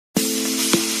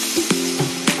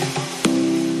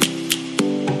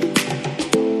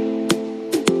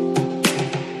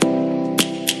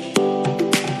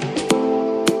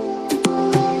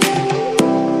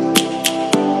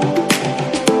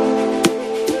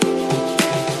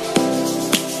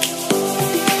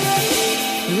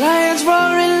Lions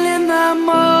roaring in the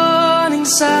morning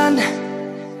sun,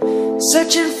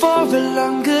 searching for a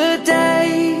longer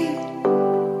day.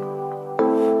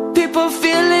 People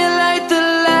feeling like the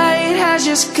light has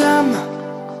just come.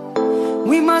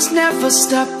 We must never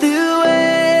stop the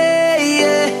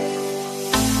way.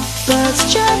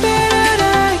 Birds chirping and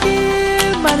I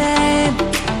hear my name,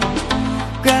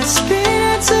 grasping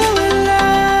into a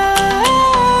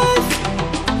life.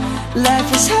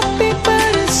 Life is happy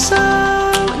but it's so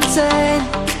insane.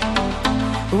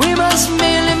 We must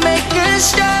merely make a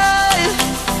start.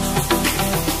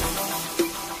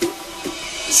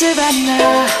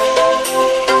 Savannah,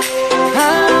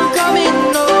 I'm coming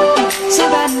home.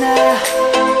 Savannah,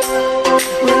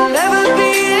 we'll never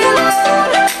be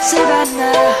alone.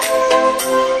 Savannah,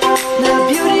 the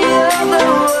beauty of the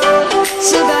world.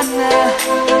 Savannah,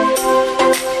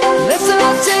 let's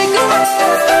all take a walk.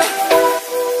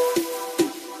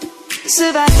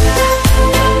 Savannah,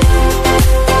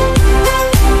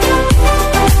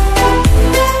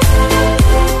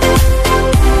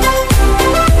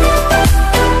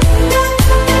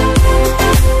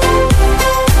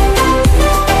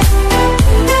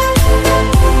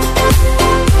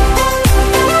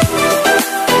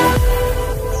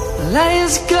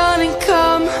 lion's gonna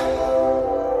come.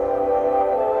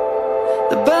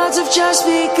 The birds have just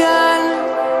begun.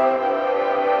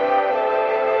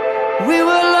 We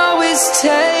will always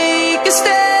take a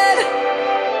stand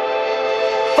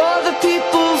for the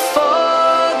people, for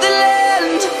the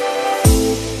land.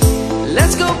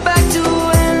 Let's go back to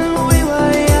when we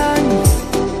were young.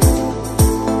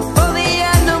 For the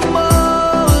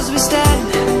animals we stand.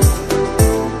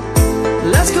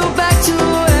 Let's go back to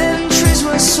when trees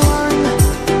were swung,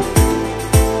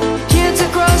 kids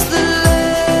across the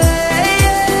land.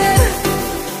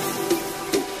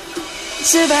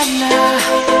 Savannah,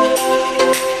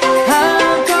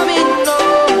 I'm coming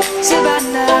home.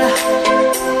 Savannah,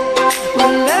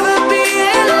 we'll never be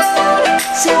alone.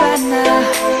 Savannah,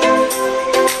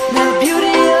 the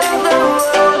beauty of the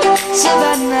world.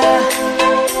 Savannah,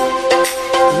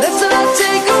 let's all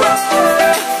take a walk.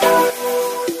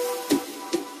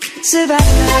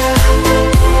 Savannah,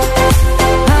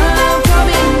 I'm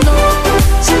coming home.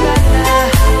 Savannah,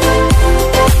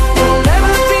 we'll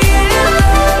never be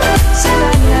alone.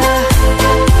 Savannah,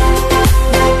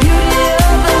 the beauty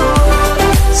of the world.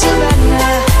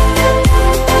 Savannah,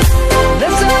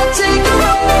 let's all take a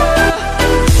walk.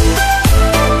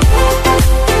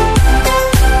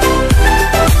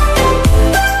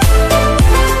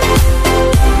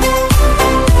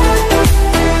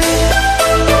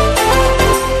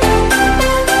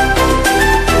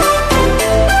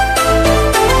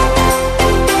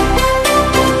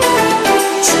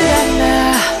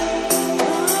 Savannah,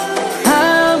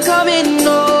 I'm coming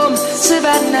home.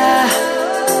 Savannah,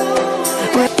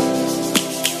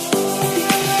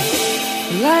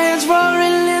 lions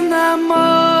roaring in the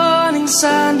morning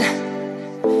sun,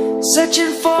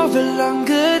 searching for a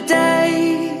longer day.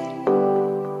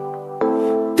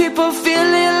 People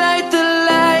feeling like the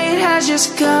light has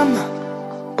just come.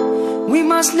 We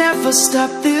must never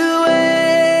stop the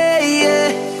way.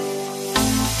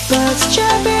 Birds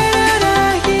chirping and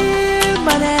I hear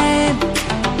my name,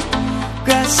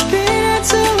 grasping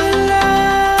into a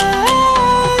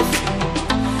life.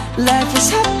 Life is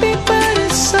happy but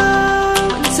it's so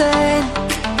insane.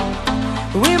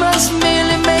 We must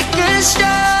merely make a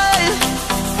start.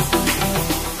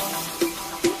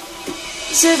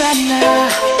 Savannah,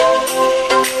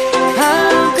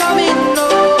 I'm coming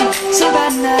home.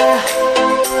 Savannah,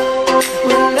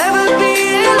 we'll never be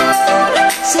alone.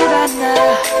 Savannah,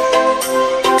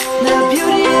 the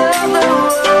beauty of the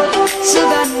world.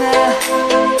 Savannah,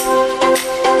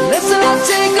 let's all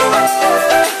take a walk.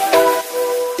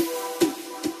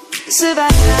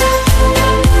 Savannah,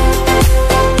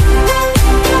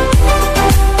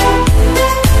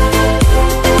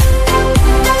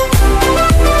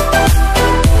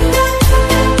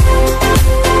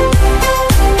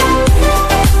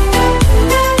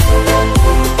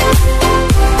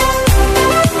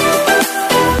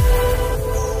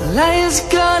 lion's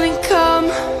gonna come.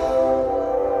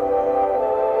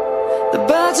 The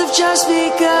birds have just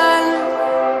begun.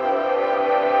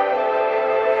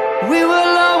 We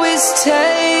will always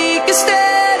take a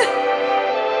stand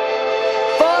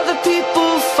for the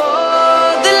people, for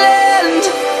the land.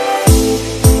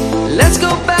 Let's go